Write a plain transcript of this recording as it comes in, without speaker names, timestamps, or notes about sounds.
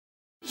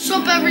What's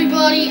up,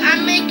 everybody?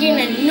 I'm making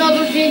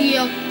another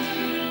video.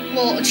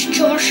 Well, it's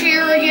Josh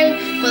here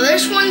again, but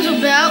this one's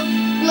about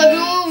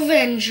Lego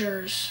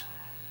Avengers.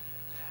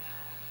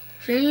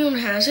 If anyone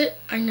has it,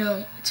 I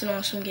know it's an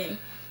awesome game.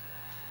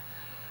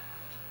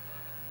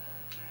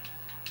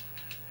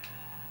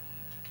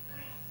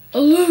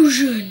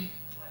 Illusion.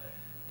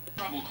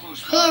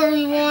 Hello,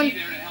 everyone.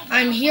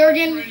 I'm here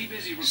again.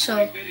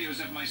 So,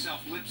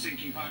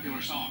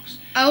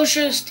 I was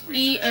just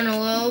eating a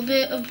little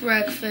bit of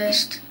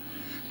breakfast,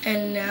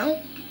 and now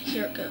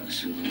here it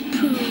goes.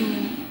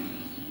 Boom.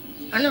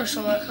 I never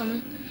saw that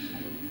coming.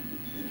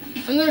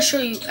 I'm gonna show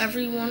you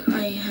everyone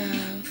I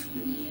have.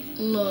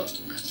 Look,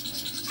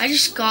 I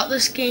just got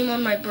this game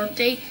on my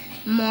birthday,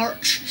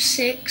 March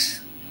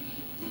 6th.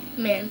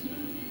 Man,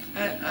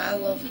 I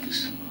love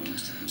this.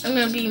 I'm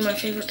gonna be my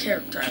favorite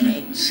character I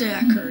made,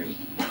 Zachary.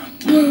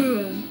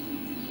 Boom.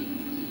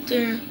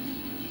 There.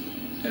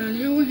 And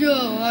here we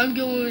go. I'm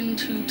going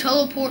to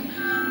teleport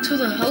to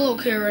the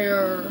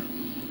helicarrier.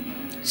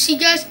 See,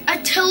 guys, I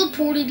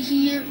teleported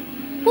here.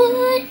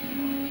 What?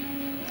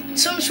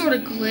 Some sort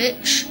of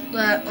glitch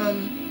that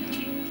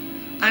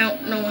I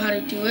don't know how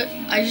to do it.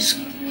 I just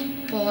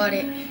bought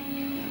it,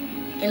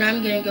 and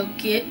I'm gonna go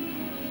get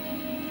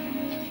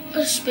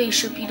a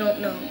spaceship you don't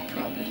know,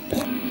 probably.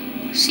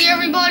 See,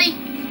 everybody,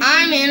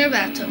 I'm in a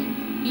bathtub.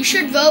 You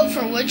should vote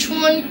for which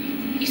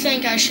one you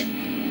think I should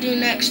do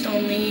next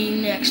on the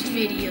next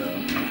video.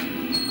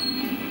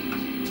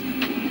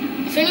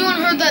 If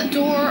anyone heard that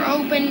door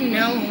open,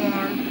 no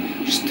harm.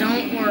 Just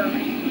don't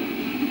worry.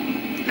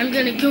 I'm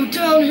gonna go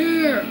down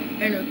here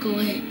in a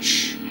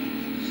glitch.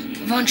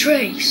 Von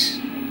Trace.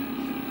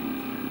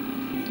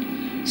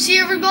 See,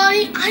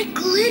 everybody, I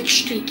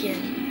glitched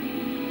again.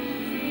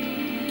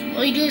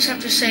 All you do is have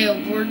to say a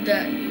word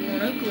that you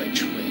want to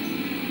glitch with.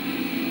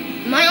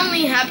 It might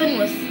only happen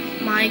with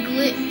my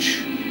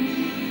glitch,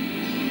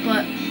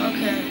 but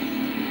okay.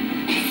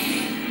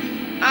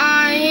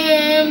 I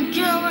am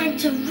going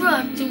to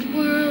rock the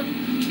world.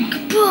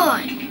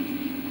 Goodbye.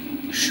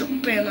 Sure,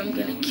 bam, I'm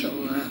gonna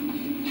kill that.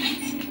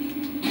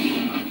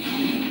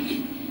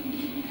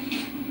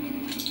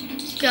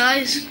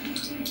 Guys,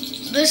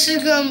 this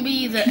is gonna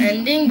be the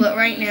ending, but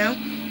right now,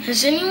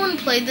 has anyone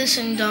played this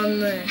and done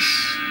this?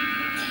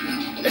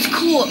 It's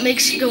cool, it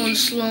makes it go in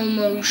slow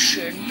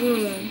motion.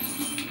 Boom.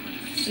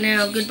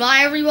 Now, goodbye,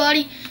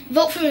 everybody.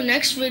 Vote for the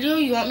next video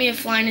you want me to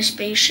fly in a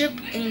spaceship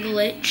and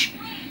glitch.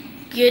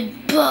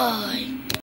 Goodbye.